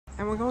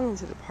And we're going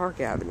into the Park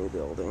Avenue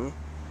building,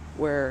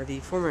 where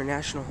the former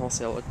National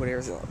Wholesale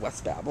Liquidators in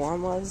West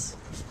Babylon was.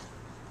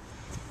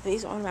 And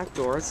these automatic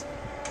doors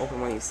open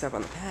when you step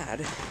on the pad.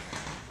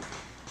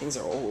 Things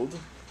are old. Are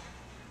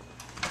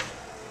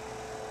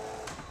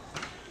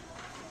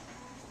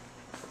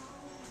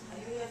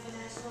you here for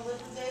National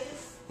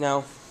Liquidators?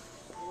 No.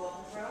 You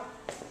welcome, bro?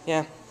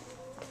 Yeah.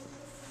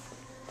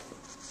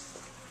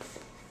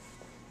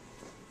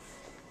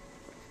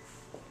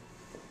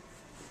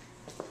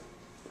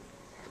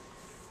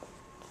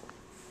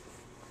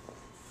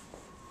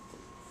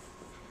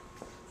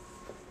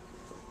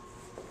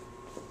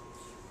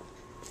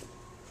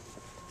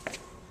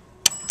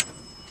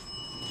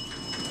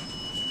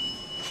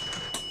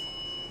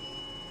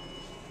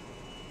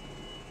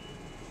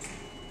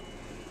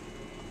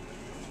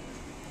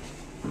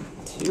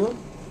 Two.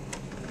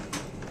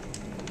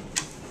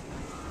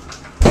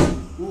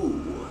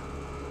 Ooh.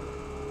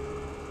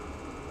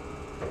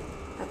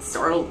 That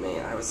startled me,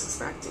 and I was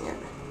expecting it.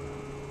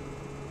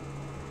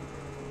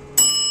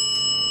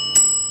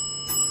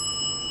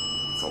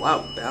 It's a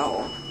loud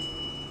bell.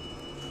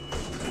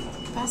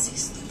 Capacity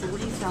is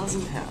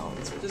 30,000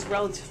 pounds, which is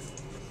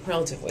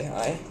relatively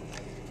high.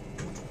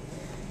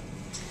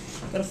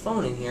 Got a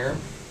phone in here.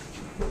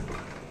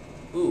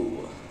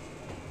 Ooh.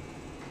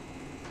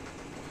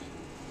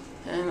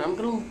 And I'm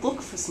gonna look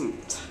for some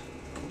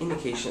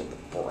indication of the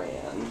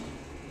brand.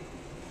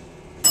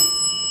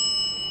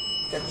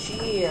 Got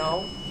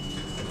Geo.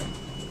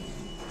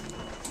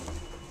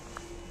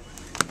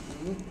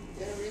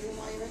 Got a reason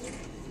why you're in here?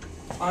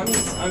 I'm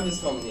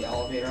just filming the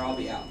elevator. I'll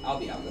be out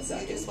in a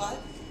second. You just what?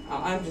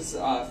 I'm just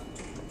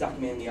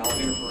documenting the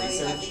elevator for No,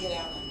 research. you have to get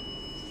out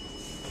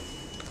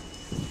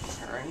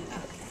now. Alright.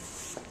 Okay.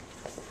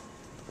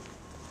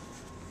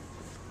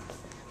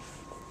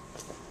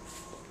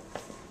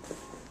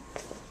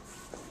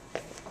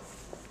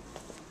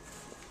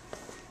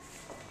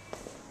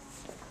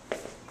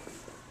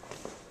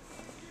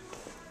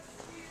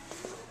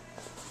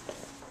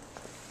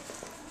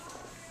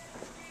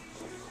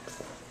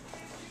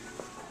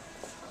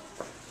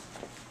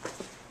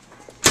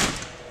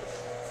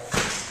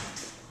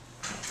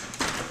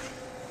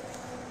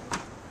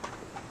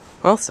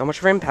 Well, so much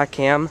for Impact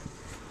Cam.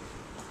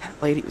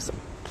 That lady was...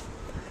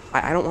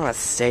 I don't want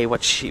to say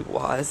what she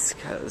was,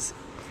 because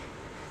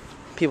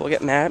people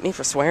get mad at me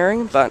for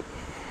swearing, but...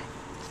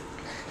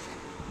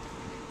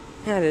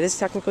 yeah, it is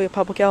technically a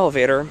public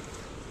elevator.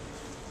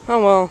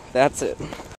 Oh well, that's it.